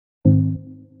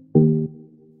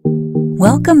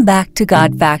Welcome back to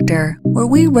God Factor, where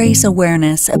we raise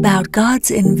awareness about God's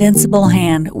invincible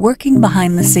hand working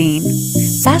behind the scene.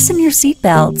 Fasten your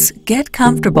seatbelts, get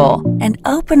comfortable, and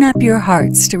open up your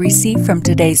hearts to receive from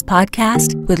today's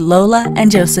podcast with Lola and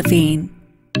Josephine.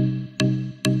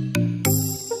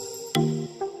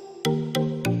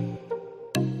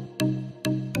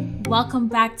 Welcome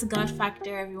back to God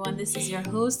Factor, everyone. This is your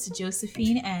host,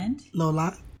 Josephine and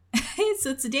Lola.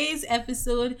 So today's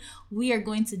episode, we are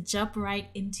going to jump right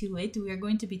into it. We are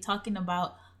going to be talking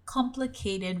about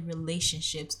complicated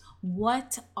relationships.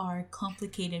 What are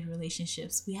complicated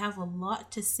relationships? We have a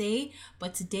lot to say,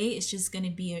 but today it's just going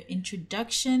to be an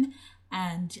introduction.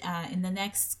 And in the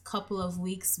next couple of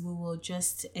weeks, we will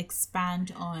just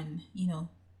expand on,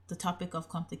 the topic of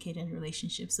complicated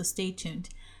relationships. So stay tuned.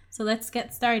 So let's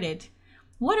get started.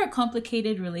 What are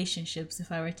complicated relationships,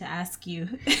 if I were to ask you?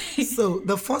 So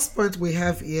the first point we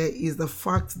have here is the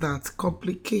fact that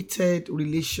complicated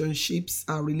relationships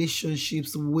are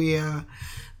relationships where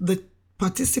the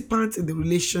participants in the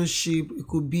relationship, it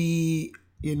could be,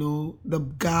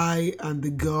 the guy and the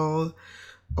girl,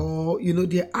 or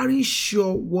they aren't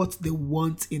sure what they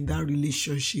want in that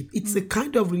relationship. It's a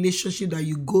kind of relationship that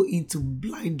you go into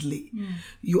blindly.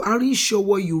 You aren't sure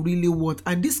what you really want,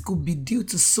 and this could be due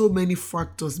to so many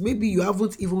factors. Maybe you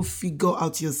haven't even figured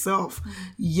out yourself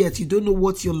yet. You don't know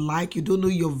what you like, you don't know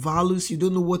your values, you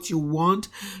don't know what you want,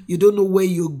 you don't know where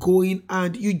you're going,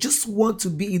 and you just want to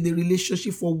be in a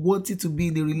relationship for wanting to be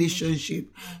in a relationship.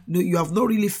 You have not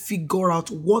really figured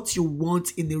out what you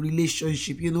want in a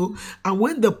relationship, and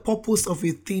when the purpose of a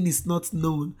thing is not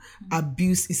known,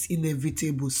 abuse is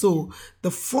inevitable. So the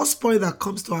first point that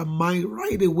comes to our mind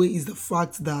right away is the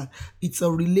fact that it's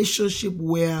a relationship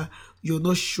where you're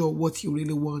not sure what you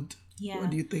really want. Yeah. What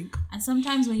do you think? And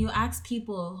sometimes when you ask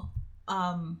people,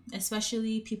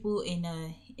 especially people in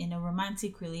a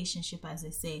romantic relationship, as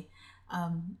they say,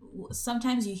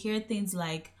 sometimes you hear things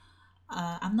like,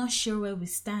 I'm not sure where we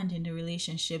stand in the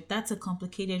relationship. That's a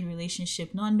complicated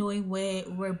relationship, not knowing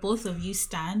where both of you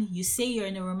stand. You say you're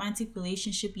in a romantic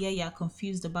relationship, you're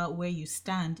confused about where you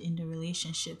stand in the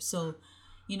relationship. So,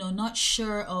 not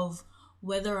sure of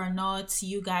whether or not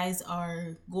you guys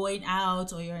are going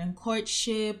out, or you're in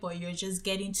courtship, or you're just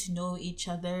getting to know each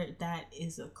other. That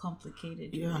is a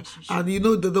complicated relationship. And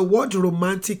the word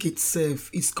romantic itself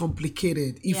is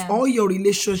complicated. If all your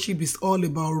relationship is all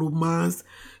about romance,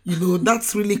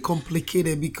 that's really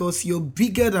complicated, because you're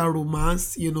bigger than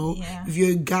romance. If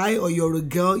you're a guy or you're a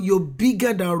girl, you're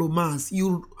bigger than romance.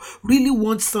 You really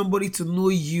want somebody to know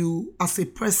you as a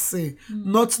person,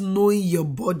 not knowing your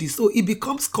body. So it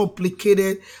becomes complicated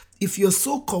if you're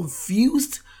so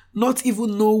confused, not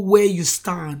even know where you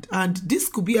stand. And this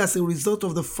could be as a result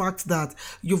of the fact that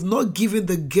you've not given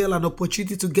the girl an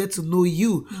opportunity to get to know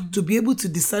you, to be able to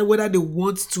decide whether they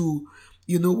want to,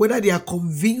 whether they are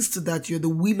convinced that you're the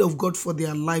will of God for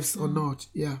their lives or not.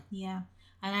 Yeah.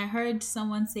 And I heard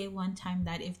someone say one time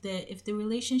that if the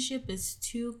relationship is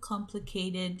too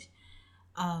complicated,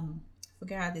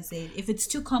 forget how they say it. If it's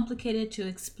too complicated to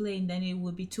explain, then it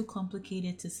would be too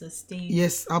complicated to sustain.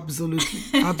 Yes, absolutely.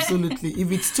 Absolutely.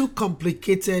 If it's too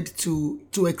complicated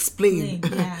to explain,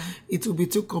 it will be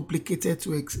too complicated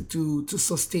to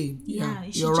sustain.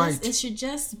 You're right. It should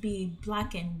just be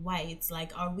black and white.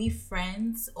 Like, are we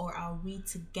friends or are we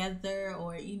together?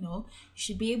 Or, you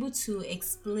should be able to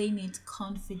explain it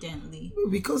confidently.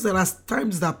 Because there are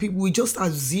times that people will just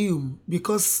assume,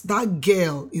 because that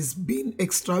girl is being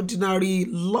extraordinary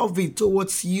loving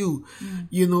towards you,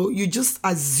 you just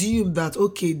assume that,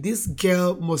 okay, this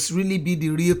girl must really be the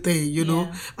real thing,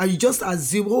 and you just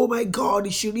assume, oh my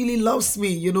God, she really loves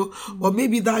me, or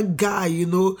maybe that guy,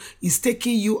 is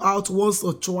taking you out once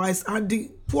or twice, and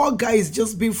the poor guy is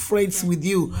just being friends with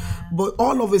you. But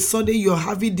all of a sudden you're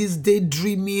having this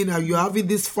daydreaming, and you're having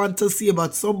this fantasy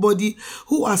about somebody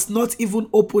who has not even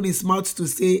opened his mouth to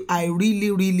say, I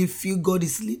really, really feel God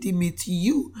is leading me to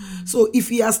you. So if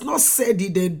he has not said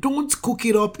it, then don't cook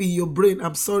it up in your brain.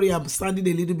 I'm sorry, I'm sounding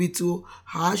a little bit too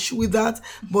harsh with that,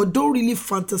 but don't really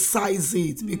fantasize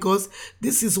it, because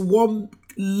this is one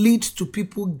lead to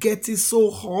people getting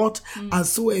so hot and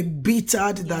so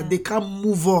embittered that they can't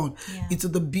move on into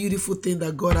the beautiful thing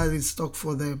that God has in stock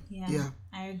for them.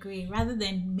 I agree. Rather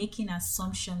than making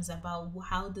assumptions about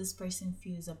how this person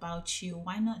feels about you,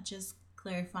 why not just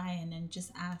clarify and then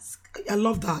just ask? I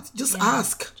love that. Just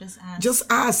ask. Just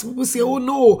ask. People say, oh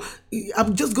no,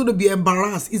 I'm just going to be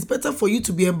embarrassed. It's better for you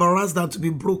to be embarrassed than to be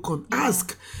broken.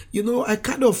 Ask. I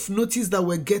kind of noticed that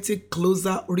we're getting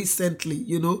closer recently.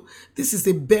 This is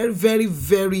a very, very,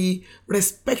 very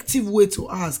respectful way to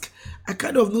ask. I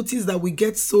kind of noticed that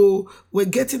we're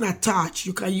getting attached.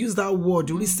 You can use that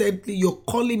word. Recently, you're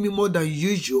calling me more than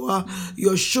usual.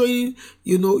 You're showing,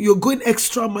 you're going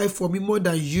extra mile for me more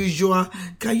than usual.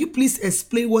 Can you please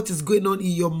explain what is going on in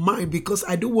your mind? Because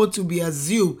I don't want to be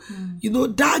assumed.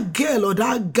 That girl or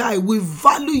that guy will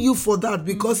value you for that,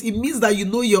 because it means that you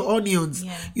know your onions.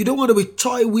 Yeah. You don't want to be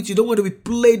toyed with. You don't want to be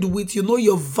played with. You know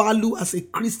your value as a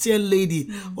Christian lady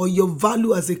or your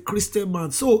value as a Christian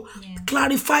man. So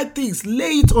clarify things,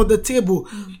 lay it on the table.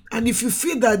 And if you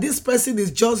feel that this person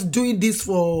is just doing this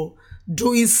for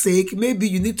doing sake, maybe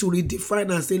you need to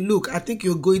redefine and say, look, I think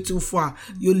you're going too far.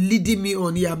 You're leading me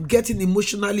on here. I'm getting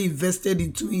emotionally invested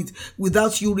into it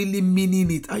without you really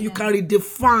meaning it. And you can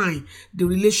redefine the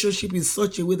relationship in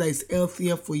such a way that is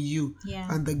healthier for you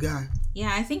and the guy.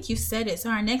 Yeah, I think you said it. So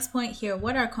our next point here,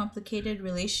 what are complicated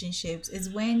relationships, is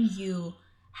when you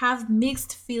have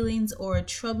mixed feelings or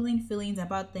troubling feelings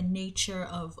about the nature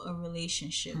of a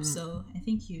relationship. So I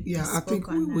think you I think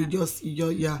we just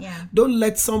Yeah. don't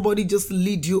let somebody just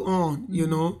lead you on,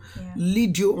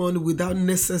 lead you on without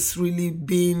necessarily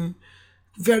being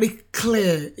very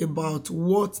clear about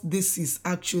what this is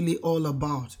actually all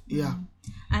about.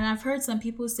 And I've heard some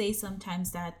people say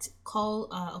sometimes that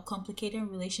call a complicated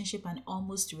relationship an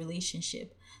almost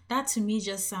relationship. That to me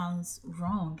just sounds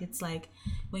wrong. It's like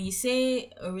when you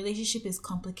say a relationship is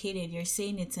complicated, you're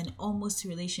saying it's an almost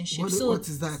relationship. What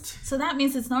is that? So that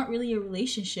means it's not really a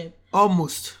relationship.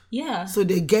 Almost. Yeah. So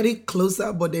they're getting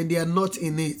closer, but then they are not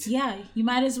in it. Yeah. You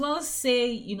might as well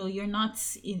say, you're not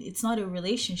it's not a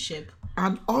relationship.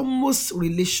 An almost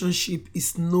relationship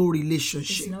is no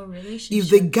relationship. It's no relationship. If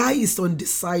the guy is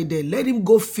undecided, let him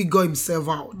go figure himself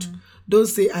out. Don't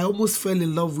say, I almost fell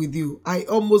in love with you. I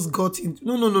almost got into...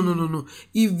 No.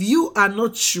 If you are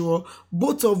not sure,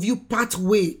 both of you part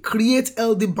way, create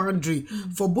healthy boundary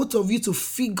for both of you to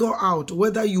figure out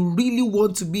whether you really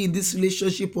want to be in this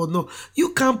relationship or not.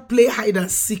 You can't play hide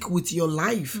and seek with your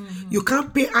life. You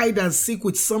can't play hide and seek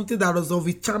with something that is of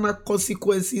eternal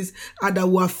consequences and that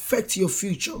will affect your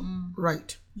future.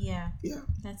 Right. Yeah,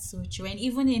 that's so true. And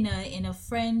even in a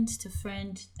friend to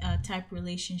friend type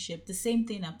relationship, the same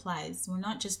thing applies. We're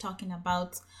not just talking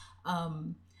about a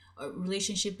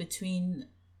relationship between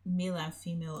male and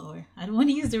female, or I don't want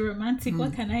to use the romantic.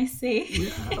 What can I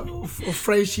say? Or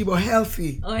friendship or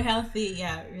healthy. Or healthy,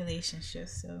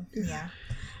 relationships. So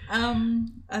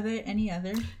are there any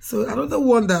other? So another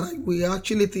one that we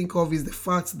actually think of is the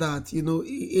fact that,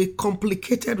 a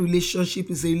complicated relationship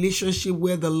is a relationship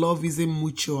where the love isn't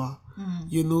mutual.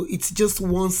 It's just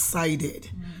one-sided.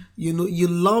 You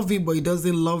love him, but he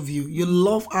doesn't love you. You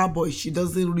love her, but she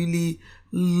doesn't really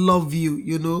love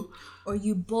you, Or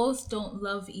you both don't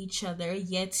love each other,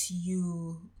 yet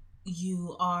you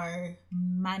are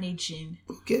managing,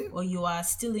 okay, or you are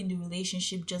still in the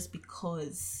relationship just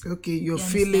because. Okay, you're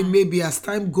feeling maybe as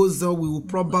time goes on, we will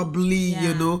probably,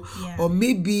 or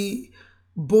maybe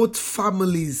both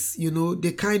families,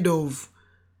 they kind of,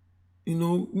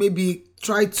 maybe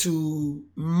try to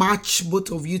match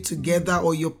both of you together,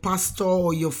 or your pastor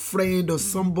or your friend or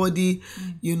somebody,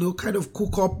 kind of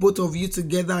cook up both of you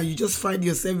together, and you just find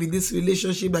yourself in this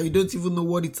relationship that you don't even know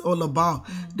what it's all about.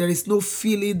 There is no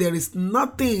feeling, there is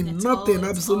nothing,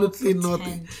 absolutely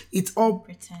nothing. It's all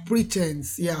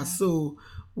pretense. So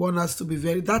one has to be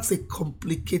that's a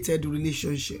complicated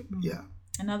relationship.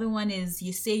 Another one is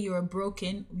you say you've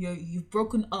broken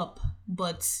up,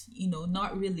 but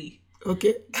not really.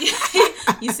 Okay.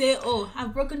 You say,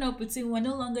 I've broken up with him, we're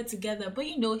no longer together, but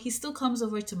he still comes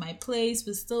over to my place,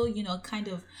 we still kind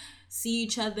of see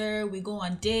each other, we go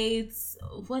on dates.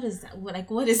 What is that?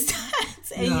 What is that?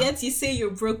 And yet you say you're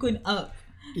broken up.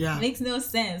 Makes no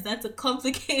sense. That's a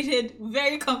complicated,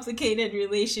 very complicated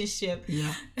relationship.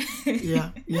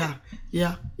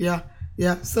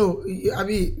 So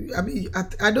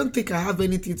I don't think I have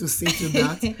anything to say to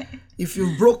that. If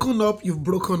you've broken up, you've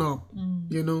broken up.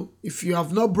 If you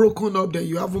have not broken up, then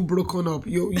you haven't broken up.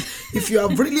 If you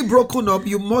have really broken up,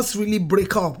 you must really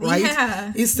break up,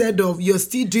 right? Instead of you're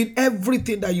still doing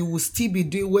everything that you will still be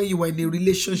doing when you were in a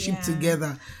relationship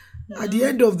together. At the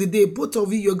end of the day, both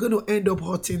of you're going to end up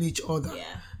hurting each other.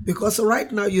 Because right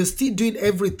now you're still doing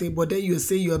everything, but then you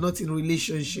say you're not in a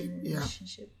relationship.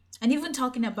 And even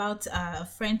talking about a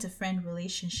friend-to-friend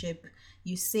relationship,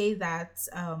 you say that,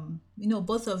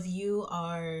 both of you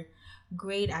are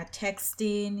great at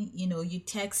texting, you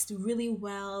text really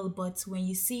well, but when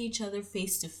you see each other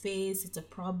face to face, it's a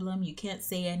problem. You can't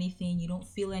say anything. You don't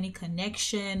feel any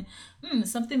connection.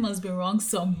 Something must be wrong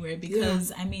somewhere,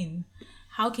 because,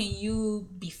 how can you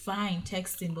be fine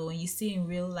texting, but when you see in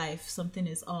real life, something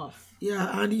is off?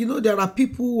 Yeah, and there are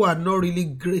people who are not really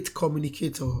great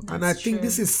communicator, and I That's think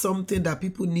this true. is something that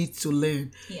people need to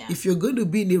learn. Yeah. If you're going to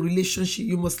be in a relationship,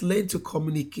 you must learn to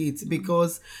communicate,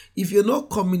 because if you're not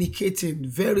communicating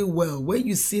very well, when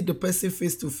you see the person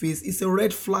face to face, it's a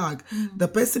red flag. The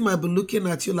person might be looking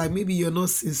at you like maybe you're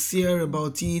not sincere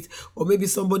about it, or maybe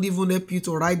somebody even help you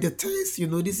to write the text.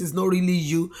 This is not really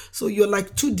you. So you're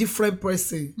like two different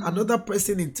person, another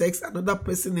person in text, another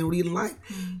person in real life.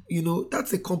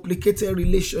 That's a complicated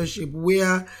relationship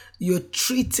where you're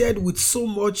treated with so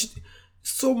much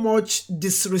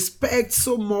disrespect,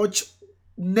 so much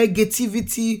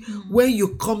negativity when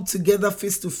you come together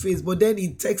face to face, but then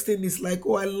in texting it's like,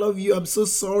 oh, I love you, I'm so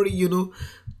sorry,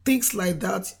 things like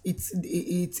that.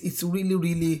 It's really,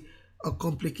 really a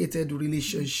complicated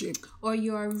relationship. Or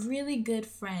you're really good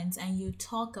friends and you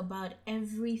talk about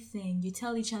everything, you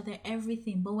tell each other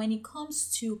everything, but when it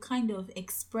comes to kind of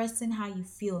expressing how you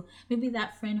feel, maybe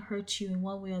that friend hurt you in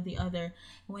one way or the other.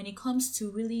 When it comes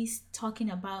to really talking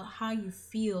about how you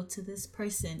feel to this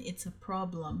person, it's a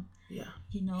problem. Yeah.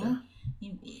 you know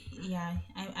yeah,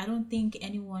 I don't think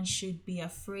anyone should be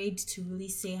afraid to really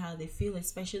say how they feel,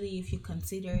 especially if you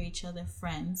consider each other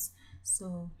friends.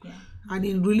 So yeah. And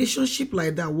in relationship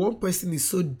like that, one person is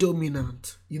so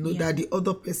dominant, Yeah. that the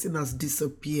other person has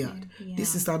disappeared. Yeah.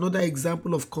 This is another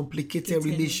example of complicated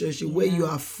relationship where Yeah.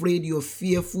 you're afraid, you're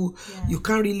fearful, Yeah. you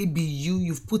can't really be you,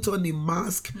 you've put on a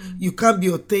mask, you can't be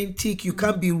authentic, you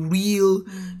can't be real.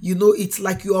 It's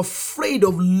like you're afraid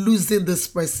of losing this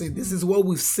person. This is what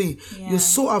we've seen. Yeah. You're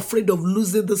so afraid of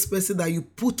losing this person that you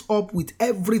put up with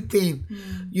everything,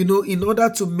 in order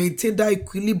to maintain that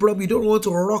equilibrium. You don't want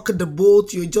to rock the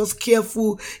boat, you're just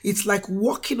careful. It's like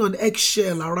walking on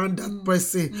eggshell around that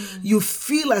person. You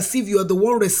feel as if you are the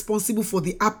one responsible for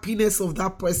the happiness of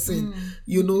that person.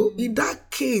 In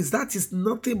that case, that is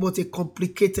nothing but a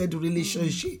complicated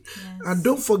relationship. Yes. And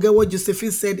don't forget what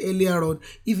Josephine said earlier on.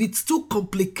 If it's too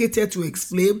complicated to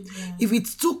explain, if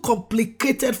it's too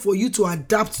complicated for you to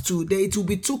adapt to, then it will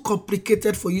be too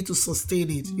complicated for you to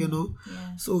sustain it. Yeah.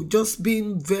 So just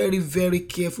being very, very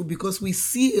careful, because we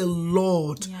see a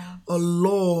lot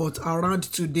around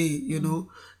today.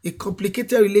 A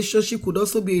complicated relationship could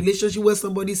also be a relationship where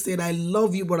somebody said, I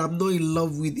love you, but I'm not in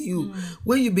love with you.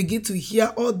 When you begin to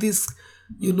hear all this,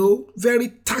 very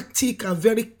tactic and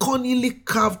very cunningly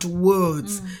carved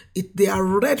words, they are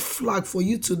red flag for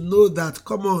you to know that,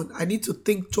 come on, I need to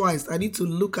think twice, I need to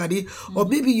look at it. Or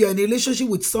maybe you're in a relationship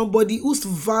with somebody whose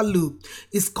value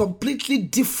is completely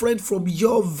different from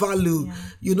your value.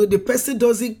 The person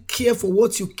doesn't care for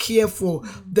what you care for.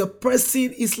 The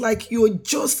person is like, you're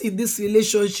just in this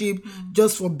relationship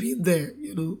just for being there.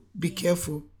 Be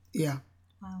careful. Yeah.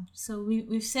 Wow. So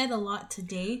we've said a lot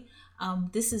today.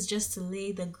 This is just to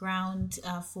lay the ground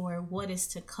for what is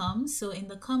to come. So in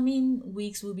the coming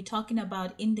weeks, we'll be talking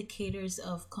about indicators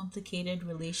of complicated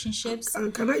relationships.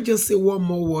 And can I just say one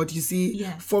more word? You see,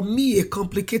 for me, a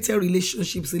complicated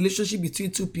relationship is a relationship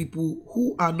between two people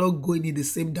who are not going in the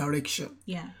same direction.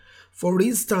 Yeah. For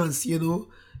instance,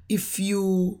 if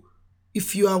you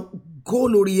are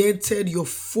goal oriented, you're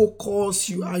focused,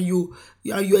 you're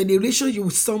in a relationship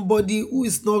with somebody who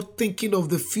is not thinking of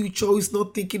the future, who is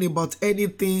not thinking about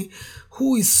anything,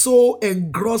 who is so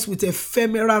engrossed with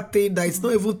ephemeral thing that is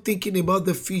not even thinking about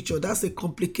the future, that's a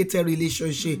complicated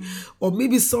relationship. Or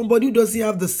maybe somebody who doesn't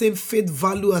have the same faith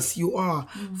value as you are.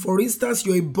 For instance,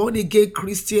 you're a born again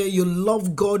Christian, you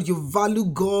love God, you value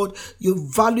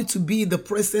to be in the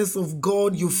presence of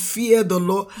God, you fear the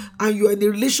Lord, and you're in a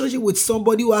relationship with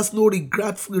somebody who has no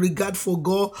regard for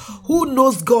God, who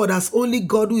knows God as only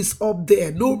God who is up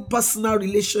there, no personal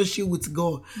relationship with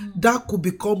God. That could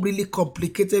become really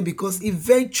complicated, because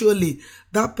eventually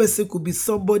that person could be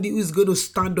somebody who is going to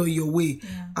stand on your way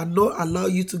and not allow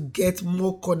you to get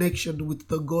more connection with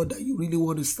the God that you really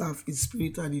want to serve in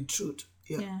spirit and in truth.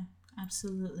 Yeah,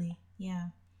 absolutely. Yeah.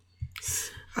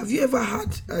 Have you ever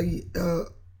had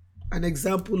an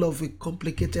example of a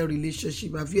complicated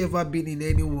relationship? Have you ever been in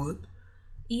anyone?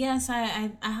 Yes,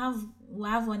 I have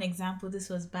one example. This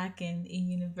was back in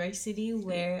university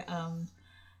where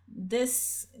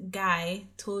this guy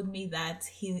told me that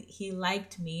he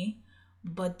liked me,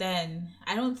 but then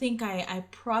I don't think I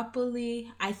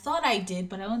thought I did,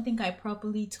 but I don't think I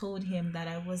properly told him that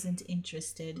I wasn't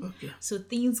interested. Okay. So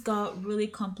things got really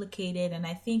complicated, and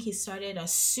I think he started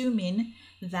assuming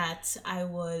that I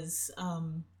was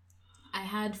I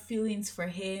had feelings for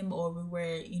him, or we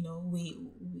were, we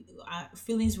our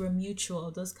feelings were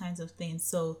mutual, those kinds of things.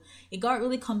 So it got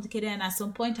really complicated, and at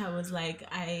some point I was like,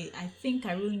 I think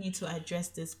I really need to address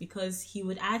this, because he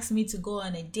would ask me to go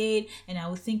on a date, and I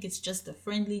would think it's just a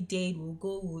friendly date. We'll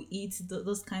go, we'll eat,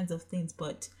 those kinds of things,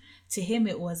 but to him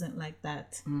it wasn't like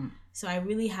that. So I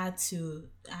really had to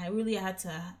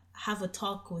have a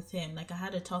talk with him. Like, I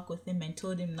had a talk with him and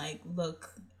told him, like,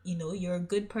 look, you're a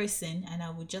good person, and I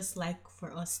would just like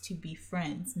for us to be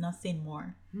friends, nothing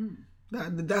more.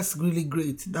 That's really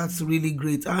great. That's really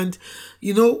great. And,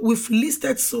 we've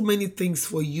listed so many things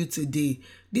for you today.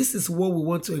 This is what we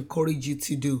want to encourage you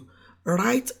to do.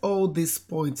 Write all these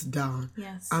points down.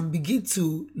 Yes. And begin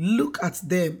to look at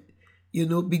them,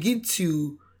 begin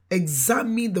to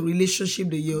examine the relationship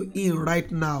that you're in right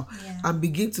now, and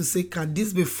begin to say, can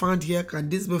this be found here? Can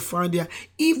this be found here?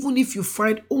 Even if you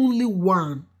find only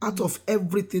one out of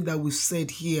everything that we've said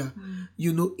here,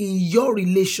 in your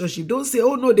relationship, don't say,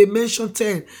 oh no, they mentioned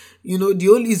 10.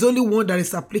 Is only one that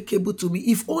is applicable to me.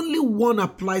 If only one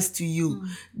applies to you,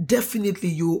 definitely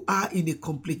you are in a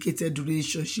complicated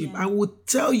relationship. I would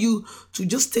tell you to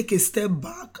just take a step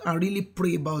back and really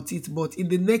pray about it. But in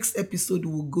the next episode,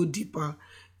 we'll go deeper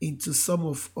into some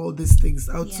of all these things.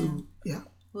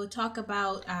 We'll talk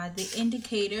about the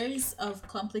indicators of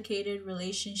complicated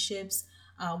relationships,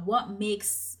 what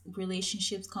makes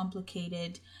relationships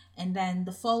complicated, and then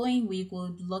the following week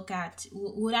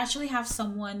we'll actually have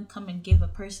someone come and give a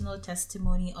personal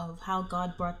testimony of how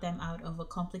God brought them out of a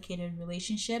complicated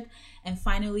relationship. And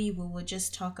finally, we will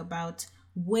just talk about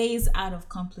ways out of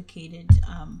complicated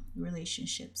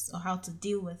relationships, or how to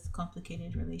deal with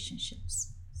complicated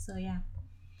relationships. So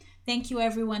thank you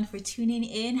everyone for tuning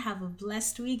in. Have a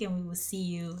blessed week, and we will see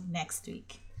you next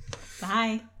week.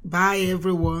 Bye. Bye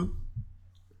everyone.